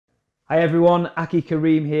Hi everyone, Aky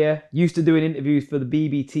Karim here. Used to doing interviews for the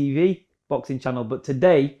BBTV Boxing channel, but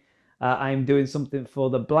today I'm doing something for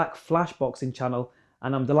the Black Flash Boxing channel,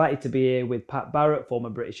 and I'm delighted to be here with Pat Barrett, former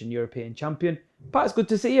British and European champion. Pat, it's good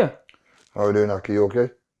to see you. How are you doing, Aky? You okay?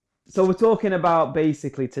 So we're talking about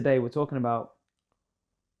basically today. We're talking about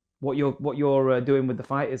what you're doing with the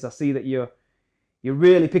fighters. I see that you're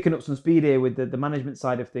really picking up some speed here with the management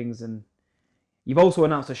side of things, and you've also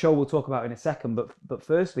announced a show we'll talk about in a second. But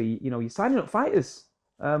firstly, you're signing up fighters.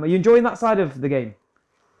 Are you enjoying that side of the game?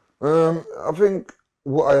 I think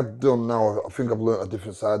what I have done now, I think I've learnt a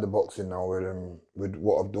different side of boxing now with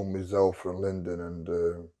what I've done with Zelfa and Linden and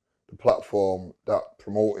the platform that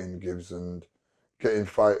promoting gives and getting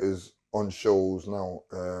fighters on shows now.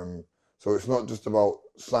 So it's not just about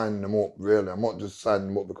signing them up, really. I'm not just signing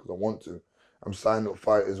them up because I want to. I'm signing up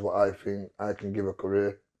fighters what I think I can give a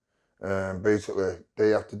career. Basically, they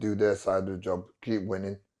have to do their side of the job, keep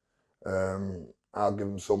winning. I'll give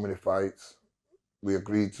them so many fights. We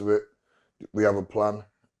agreed to it. We have a plan.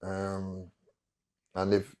 And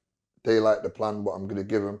if they like the plan, what I'm going to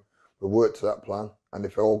give them, we work to that plan. And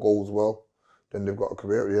if it all goes well, then they've got a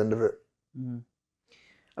career at the end of it. Mm.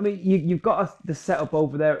 I mean, you've got the setup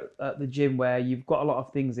over there at the gym where you've got a lot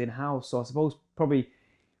of things in house. So I suppose probably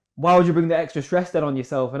why would you bring the extra stress then on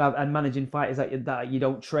yourself and managing fighters that you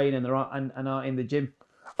don't train and aren't in the gym?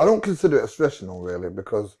 I don't consider it a stress, really,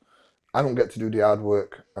 because I don't get to do the hard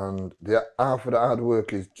work. And the half of the hard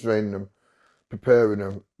work is training them, preparing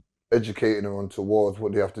them, educating them on towards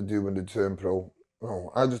what they have to do when they turn pro.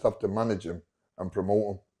 No, I just have to manage them and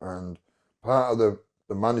promote them. And part of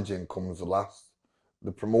the managing comes the last.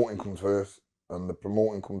 The promoting comes first. And the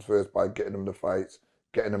promoting comes first by getting them the fights,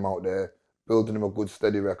 getting them out there, building them a good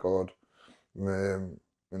steady record.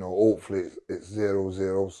 Hopefully it's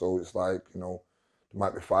 0-0. So it's like, it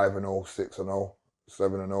might be 5-0, 6-0,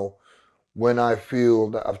 7-0. When I feel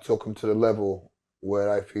that I've took them to the level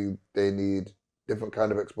where I feel they need different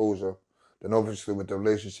kind of exposure, then obviously with the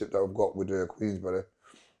relationship that I've got with Queensberry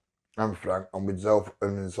and Frank and with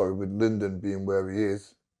with Linden being where he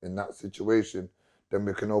is in that situation, then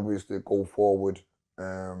we can obviously go forward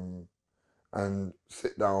and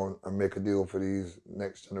sit down and make a deal for these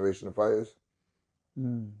next generation of fighters.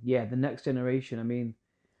 Yeah, the next generation. I mean,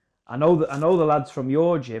 I know the lads from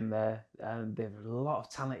your gym there, and they're a lot of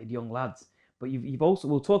talented young lads. But you've also,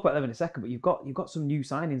 we'll talk about them in a second. But you've got some new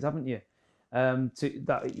signings, haven't you?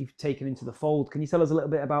 That you've taken into the fold. Can you tell us a little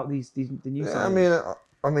bit about the new Yeah, signings?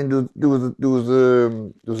 there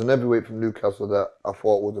was an heavyweight from Newcastle that I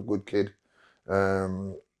thought was a good kid.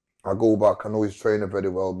 I go back, I know his trainer very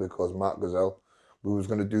well because Mark Gazelle, we was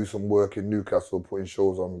going to do some work in Newcastle, putting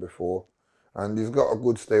shows on before. And he's got a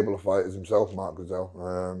good stable of fighters himself, Mark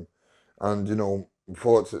Gazelle.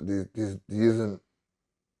 Unfortunately, there isn't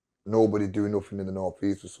nobody doing nothing in the North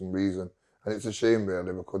East for some reason. And it's a shame,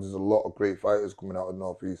 really, because there's a lot of great fighters coming out of the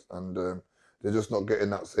North East and they're just not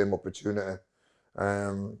getting that same opportunity.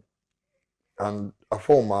 Um, and I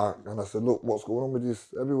phoned Mark and I said, look, what's going on with this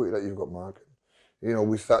heavyweight that you've got, Mark?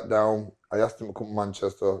 We sat down. I asked him to come to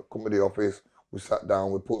Manchester, come to the office. We sat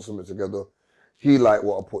down, we put something together. He liked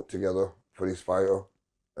what I put together for this fighter.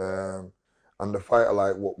 And the fighter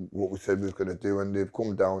liked what we said we were going to do. And they've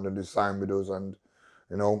come down and they signed with us and,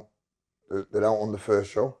 they're out on the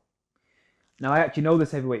first show. Now I actually know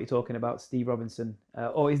this heavyweight you're talking about, Steve Robinson.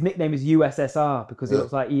 His nickname is USSR because he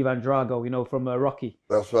looks like Ivan Drago, from Rocky.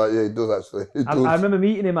 That's right. Yeah, he does actually. I remember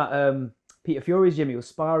meeting him at Peter Fury's gym. He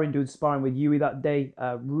was doing sparring with Yui that day.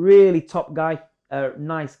 Really top guy,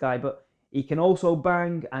 nice guy, but he can also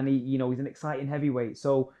bang, and he's an exciting heavyweight.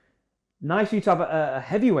 So nice for you to have a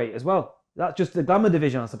heavyweight as well. That's just the glamour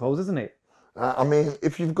division, I suppose, isn't it?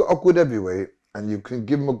 If you've got a good heavyweight and you can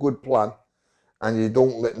give them a good plan, and you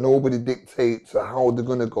don't let nobody dictate to how they're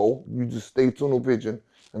gonna go, you just stay tunnel vision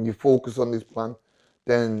and you focus on this plan,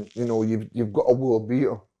 then you've got a world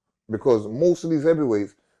beater. Because most of these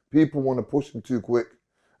heavyweights, people want to push them too quick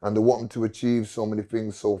and they want them to achieve so many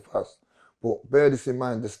things so fast. But bear this in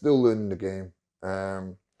mind, they're still learning the game,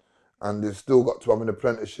 and they've still got to have an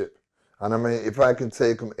apprenticeship. And if I can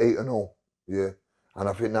take them 8-0, yeah, and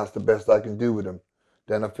I think that's the best I can do with them,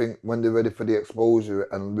 then I think when they're ready for the exposure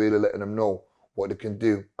and really letting them know what they can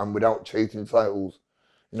do, and without chasing titles,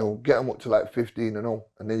 get them up to like 15-0,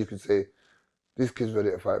 and then you can say, this kid's ready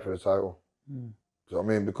to fight for the title. So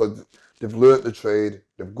because they've learnt the trade,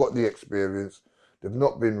 they've got the experience, they've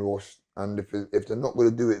not been rushed, and if they're not going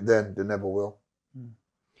to do it then, they never will.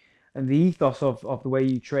 And the ethos of the way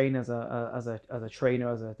you train as a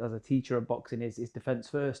trainer, as a teacher of boxing is defense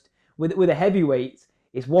first. With a heavyweight,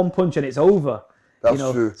 it's one punch and it's over. That's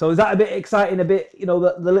true. So is that a bit exciting? A bit, the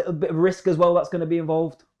little bit of risk as well that's going to be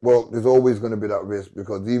involved. Well, there's always going to be that risk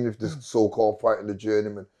because even if this so-called fighting the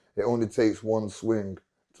journeyman, it only takes one swing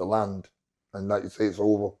to land, and like you say, it's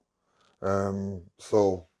over.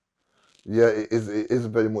 So yeah, it is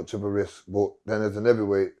very much of a risk. But then as an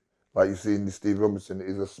heavyweight, like you see in the Steve Robinson,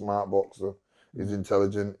 he's a smart boxer. He's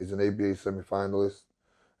intelligent. He's an ABA semi-finalist.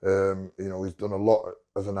 He's done a lot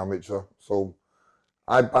as an amateur. So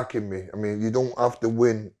I back him. I mean, you don't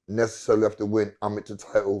necessarily have to win amateur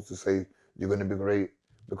titles to say you're going to be great.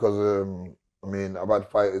 Because I've had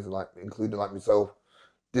fighters including myself,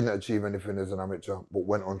 didn't achieve anything as an amateur, but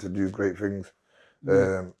went on to do great things.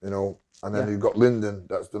 And then you've got Lyndon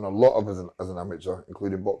that's done a lot of as an amateur,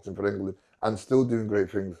 including boxing for England, and still doing great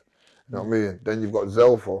things. You know what I mean? Then you've got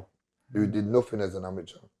Zelfa, who did nothing as an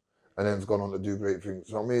amateur, and then's gone on to do great things.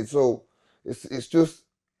 You know what I mean? So it's just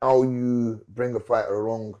how you bring a fighter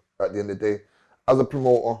along at the end of the day, as a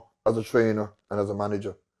promoter, as a trainer, and as a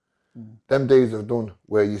manager. Them days are done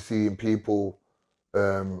where you see people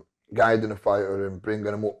guiding a fighter and bringing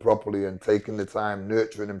them up properly and taking the time,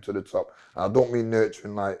 nurturing them to the top. And I don't mean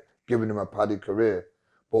nurturing like giving them a padded career,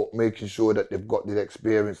 but making sure that they've got the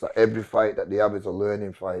experience, that every fight that they have is a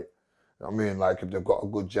learning fight. You know what I mean? Like if they've got a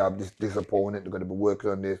good jab, this opponent, they're going to be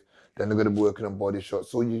working on this, then they're going to be working on body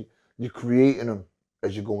shots. So you're creating them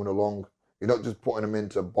as you're going along. You're not just putting them in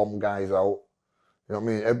to bomb guys out. You know what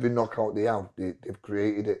I mean? Every knockout they have, they've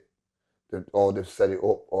created it. Or they've set it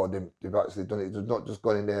up, or they've actually done it. They've not just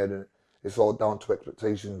gone in there and it's all down to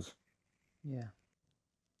expectations. Yeah.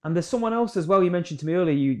 And there's someone else as well. You mentioned to me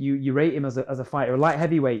earlier. You rate him as a fighter, a light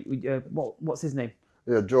heavyweight. What's his name?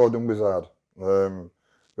 Yeah, Jordan Wizard.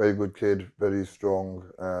 Very good kid, very strong.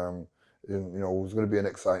 He's going to be an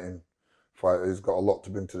exciting fighter. He's got a lot to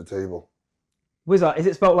bring to the table. Wizard, is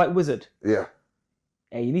it spelled like wizard? Yeah.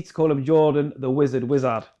 Hey, you need to call him Jordan the Wizard.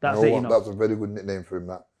 That's it. That's a very good nickname for him.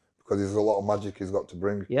 That. Because there's a lot of magic he's got to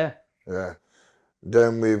bring. Yeah. Yeah.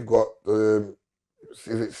 Then we've got is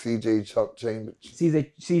it CJ Challenger?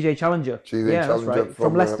 CJ Challenger. CJ Challenger, right.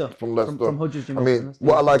 From Leicester. From Leicester. From Huddersfield Gym. I mean,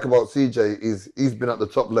 what I like about CJ is he's been at the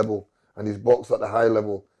top level and he's boxed at the high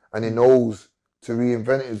level, and he knows to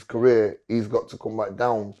reinvent his career, he's got to come back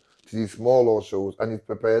down to these smaller shows, and he's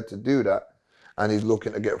prepared to do that. And he's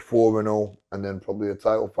looking to get 4-0 and then probably a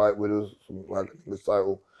title fight with us, something like the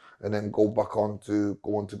title. And then go on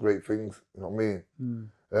to great things, you know what I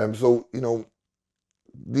mean? So,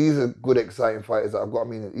 these are good, exciting fighters that I've got. I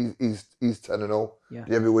mean, he's 10-0. Yeah.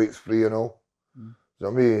 The heavyweight's 3-0. You know what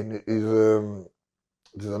I mean?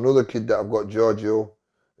 There's another kid that I've got, Giorgio.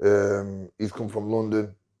 He's come from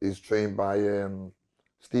London. He's trained by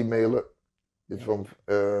Steve Maylett. He's from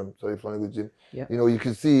Flanagan Gym. Yeah. You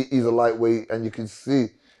can see he's a lightweight, and you can see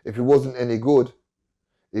if he wasn't any good,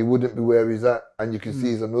 he wouldn't be where he's at, and you can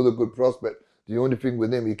see he's another good prospect. The only thing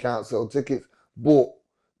with him, he can't sell tickets, but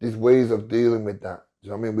there's ways of dealing with that. Do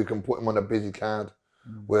you know what I mean? We can put him on a busy card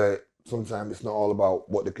where sometimes it's not all about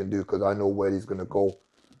what they can do, because I know where he's going to go. Do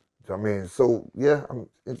you know what I mean? So, yeah,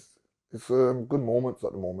 it's good moments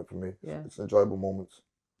at the moment for me. Yeah. It's enjoyable moments.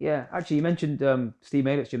 Yeah, actually, you mentioned Steve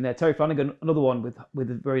Maylett's gym there. Terry Flanagan, another one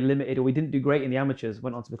with a very limited, or we didn't do great in the amateurs,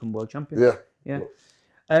 went on to become world champion. Yeah. Yeah.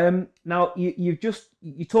 Now you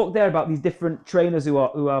talked there about these different trainers who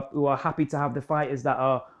are happy to have the fighters that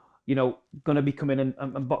are going to be coming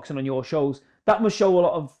and boxing on your shows. That must show a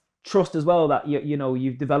lot of trust as well, that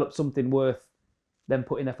you've developed something worth them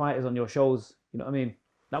putting their fighters on your shows. You know what I mean?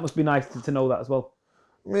 That must be nice to know that as well.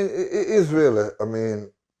 I mean, it is really. I mean,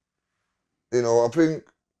 I think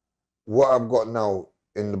what I've got now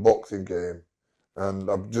in the boxing game, and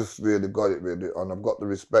I've just really got it really, and I've got the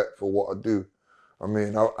respect for what I do. I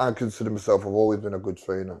mean, I consider myself, I've always been a good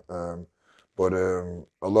trainer, but a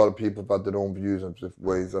lot of people have had their own views and different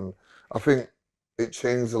ways, and I think it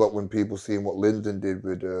changed a lot when people seen what Lyndon did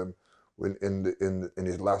with in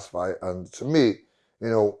his last fight, and to me,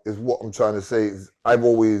 is what I'm trying to say is I've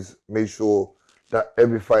always made sure that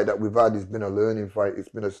every fight that we've had has been a learning fight. It's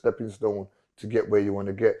been a stepping stone to get where you want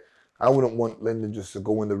to get. I wouldn't want Lyndon just to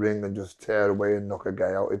go in the ring and just tear away and knock a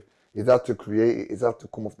guy out. He's had to create it. He's had to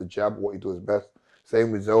come off the jab, what he does best.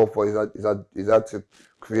 Same with Zelfa. He's had to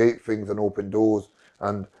create things and open doors.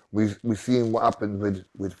 And we've seen what happens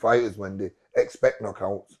with fighters when they expect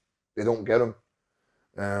knockouts. They don't get them.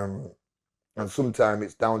 And sometimes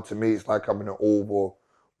it's down to me. It's like having an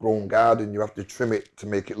overgrown garden. You have to trim it to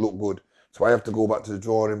make it look good. So I have to go back to the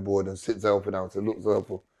drawing board and sit Zelfa down and say, look,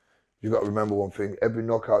 Zelfa, you've got to remember one thing. Every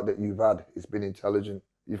knockout that you've had, it's been intelligent.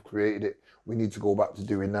 You've created it. We need to go back to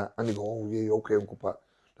doing that. And you go, oh, yeah, okay, Uncle Pat.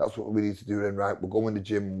 That's what we need to do then, right? We'll go in the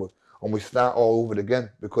gym. and we start all over again,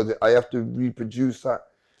 because I have to reproduce that.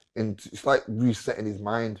 It's like resetting his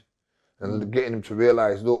mind and getting him to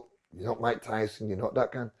realize, look, you're not Mike Tyson, you're not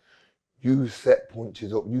that kind. You set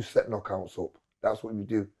punches up, you set knockouts up. That's what you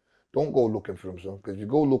do. Don't go looking for them, son, because if you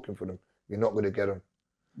go looking for them, you're not going to get them.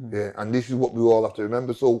 Yeah, and this is what we all have to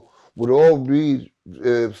remember. So we're all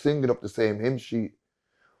singing up the same hymn sheet.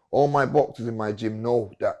 All my boxers in my gym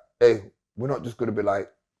know that, hey, we're not just going to be like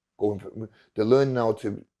going for. They're learning now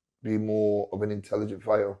to be more of an intelligent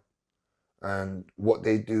fighter, and what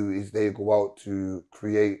they do is they go out to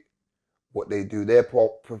create what they do. Their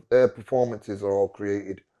performances are all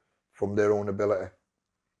created from their own ability.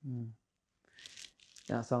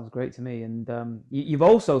 That sounds great to me. And you've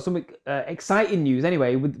also some exciting news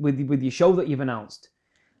anyway with your show that you've announced,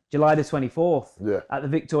 July the 24th at the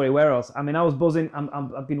Victoria Warehouse. I mean, I was buzzing.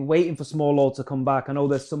 I've been waiting for Small Lord to come back. I know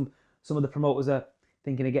there's some of the promoters are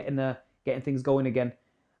thinking of getting things going again.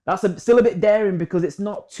 That's still a bit daring because it's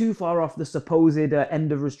not too far off the supposed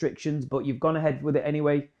end of restrictions, but you've gone ahead with it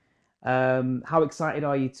anyway. How excited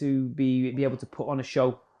are you to be able to put on a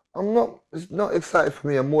show? It's not excited for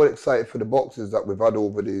me. I'm more excited for the boxers that we've had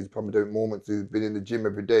over these pandemic moments who've been in the gym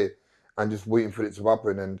every day and just waiting for it to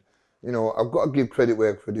happen. And, you know, I've got to give credit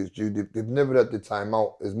where credit's due. They've never had the time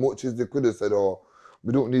out. As much as they could have said, oh,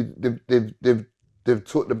 we don't need, they've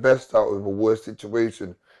took the best out of a worse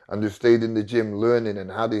situation, and they've stayed in the gym learning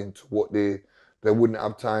and adding to what they wouldn't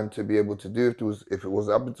have time to be able to do if it was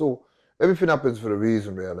happening. So everything happens for a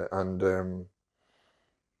reason, really. And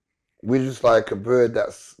we're just like a bird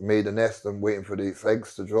that's made a nest and waiting for its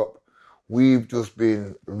eggs to drop. We've just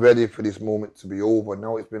been ready for this moment to be over.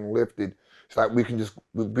 Now it's been lifted. It's like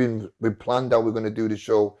we've planned how we're going to do the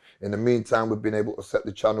show. In the meantime, we've been able to set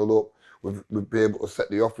the channel up. We've been able to set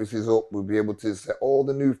the offices up. We'll be able to set all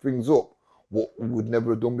the new things up, what we would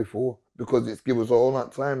never have done before, because it's given us all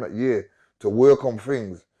that time, that year, to work on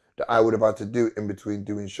things that I would have had to do in between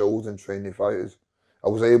doing shows and training fighters. I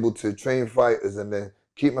was able to train fighters and then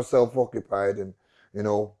keep myself occupied and, you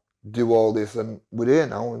know, do all this. And we're here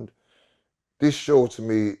now. And this show to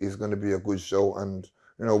me is going to be a good show. And,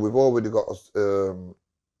 you know, we've already got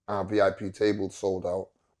our VIP table sold out,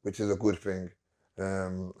 which is a good thing.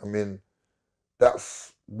 I mean,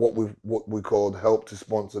 that's what we called help to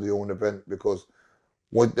sponsor the own event, because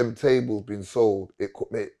with them tables being sold, it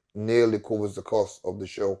nearly covers the cost of the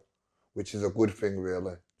show, which is a good thing,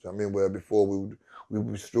 really. I mean, where before we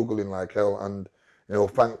would be struggling like hell. And, you know,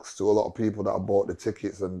 thanks to a lot of people that have bought the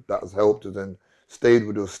tickets, and that has helped us and stayed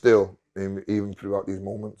with us still, even throughout these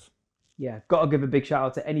moments. Yeah, got to give a big shout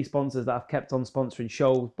out to any sponsors that have kept on sponsoring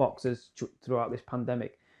shows, boxers throughout this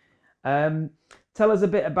pandemic. Tell us a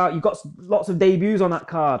bit about, you've got lots of debuts on that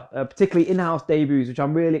card, particularly in-house debuts, which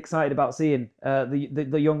I'm really excited about seeing.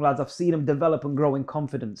 The young lads, I've seen them develop and grow in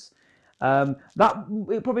confidence.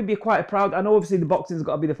 It'd probably be quite a proud, I know obviously the boxing's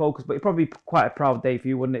got to be the focus, but it'd probably be quite a proud day for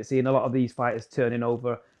you, wouldn't it, seeing a lot of these fighters turning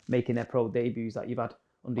over, making their pro debuts that you've had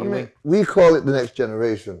under your wing? We call it the next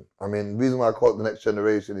generation. I mean, the reason why I call it the next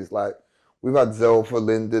generation is like, we've had Zelfa,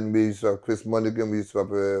 Linden, we used to have Chris Monaghan, we used to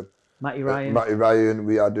have Matty Ryan,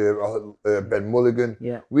 we had Ben Mulligan.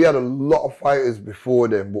 Yeah. We had a lot of fighters before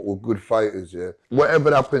them, but were good fighters, yeah.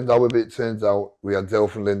 Whatever happens, however it turns out, we had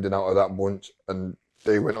Zelfa and Linden out of that bunch, and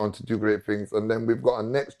they went on to do great things. And then we've got a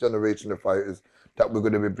next generation of fighters that we're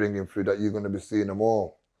going to be bringing through, that you're going to be seeing them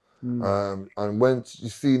all. And once you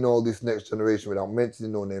see all this next generation, without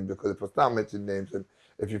mentioning no names, because if I start mentioning names, and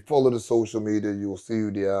if you follow the social media, you'll see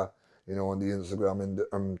who they are, you know, on the Instagram,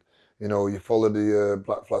 and you know, you follow the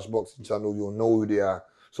Black Flash Boxing channel, you'll know who they are.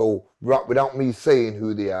 So without me saying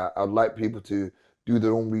who they are, I'd like people to do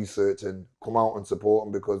their own research and come out and support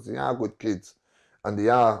them, because they are good kids. And they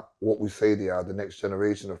are what we say they are, the next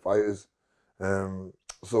generation of fighters.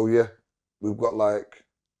 So yeah, we've got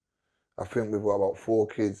I think we've got about 4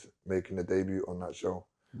 kids making a debut on that show.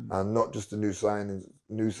 And not just the new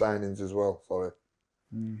signings as well,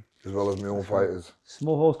 as well as my own fighters.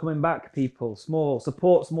 Small Hall's coming back, people.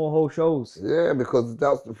 Support Small Hall shows. Yeah, because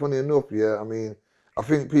that's funny enough, yeah. I mean, I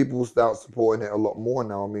think people will start supporting it a lot more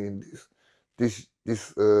now. I mean, this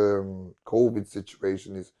COVID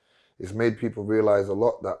situation it's made people realise a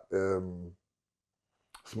lot that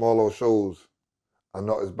Small Hall shows are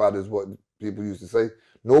not as bad as what people used to say.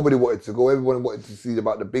 Nobody wanted to go. Everyone wanted to see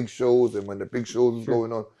about the big shows and when the big shows was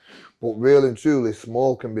going on. But real and truly,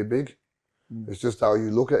 small can be big. It's just how you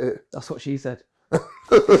look at it. That's what she said.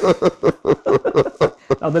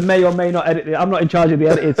 Now, they may or may not edit it. I'm not in charge of the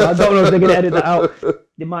editing, so I don't know if they're going to edit that out.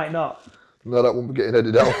 They might not. No, that won't be getting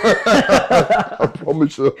edited out. I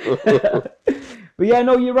promise you. But yeah,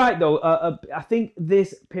 no, you're right though. I think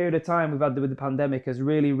this period of time we've had with the pandemic has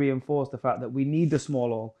really reinforced the fact that we need the small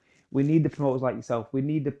hall. We need the promoters like yourself. We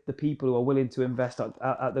need the people who are willing to invest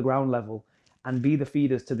at the ground level and be the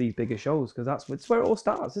feeders to these bigger shows, because it's where it all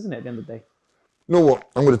starts, isn't it, at the end of the day? You know what?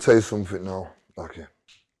 I'm going to tell you something now. Okay.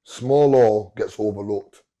 Small hall gets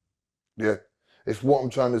overlooked. Yeah. It's what I'm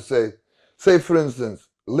trying to say. Say, for instance,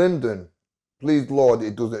 Lyndon, please Lord,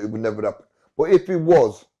 it would never happen. But if it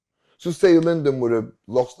was, just say Lyndon would have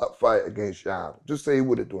lost that fight against Shard. Just say he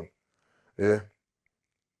would have done. Yeah.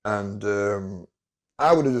 And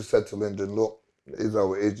I would have just said to Lyndon, look, it is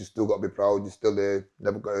how it is. You still got to be proud. You're still there.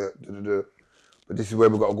 Never got to. But this is where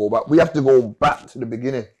we've got to go back. We have to go back to the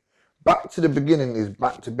beginning. Back to the beginning is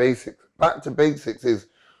back to basics. Back to basics is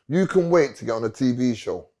you can wait to get on a TV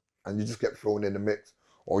show and you just get thrown in the mix.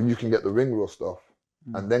 Or you can get the ring rust stuff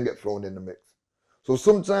and then get thrown in the mix. So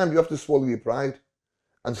sometimes you have to swallow your pride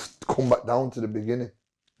and come back down to the beginning.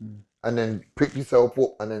 And then pick yourself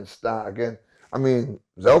up and then start again. I mean,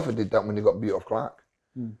 Zelfa did that when he got beat off Clark.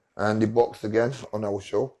 And he boxed again on our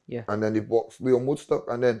show. Yeah. And then he boxed Leon Woodstock.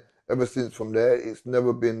 And then ever since from there, it's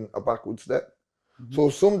never been a backward step. So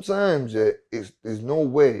sometimes there's no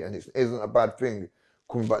way, and it isn't a bad thing,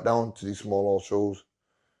 coming back down to these small hall shows.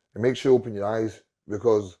 It makes you open your eyes,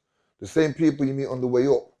 because the same people you meet on the way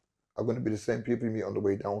up are going to be the same people you meet on the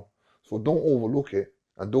way down. So don't overlook it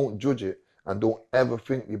and don't judge it and don't ever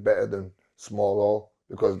think you're better than small hall,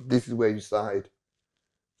 because this is where you started.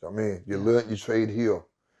 You know what I mean? You learnt your trade here,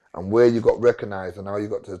 and where you got recognised and how you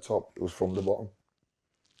got to the top, it was from the bottom.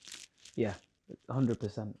 Yeah,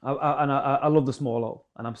 100%. I love the small hall,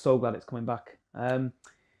 and I'm so glad it's coming back.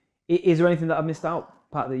 Is there anything that I missed out,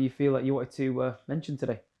 Pat, that you feel like you wanted to mention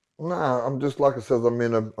today? Nah, I'm just, like I said,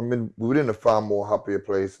 we're in a far more happier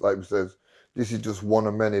place. Like we said, this is just one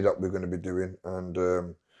of many that we're going to be doing, and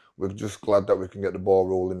we're just glad that we can get the ball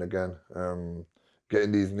rolling again.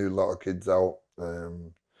 Getting these new lot of kids out,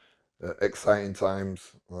 exciting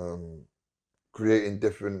times, creating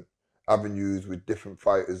different avenues with different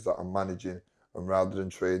fighters that I'm managing, and rather than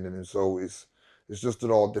training, and so it's just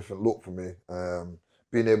an all different look for me.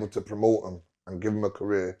 Being able to promote them and give them a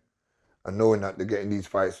career, and knowing that they're getting these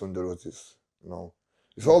fights under us,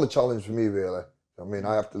 it's all a challenge for me, really. I mean,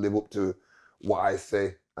 I have to live up to what I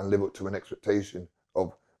say and live up to an expectation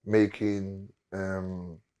of making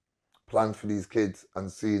plans for these kids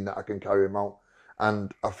and seeing that I can carry them out.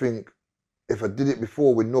 And I think if I did it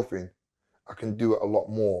before with nothing, I can do it a lot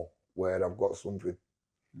more where I've got something.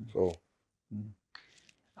 So.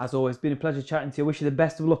 As always, it's been a pleasure chatting to you. I wish you the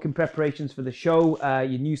best of luck in preparations for the show,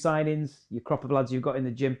 your new signings, your crop of lads you've got in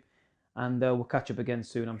the gym, and we'll catch up again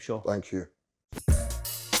soon, I'm sure. Thank you.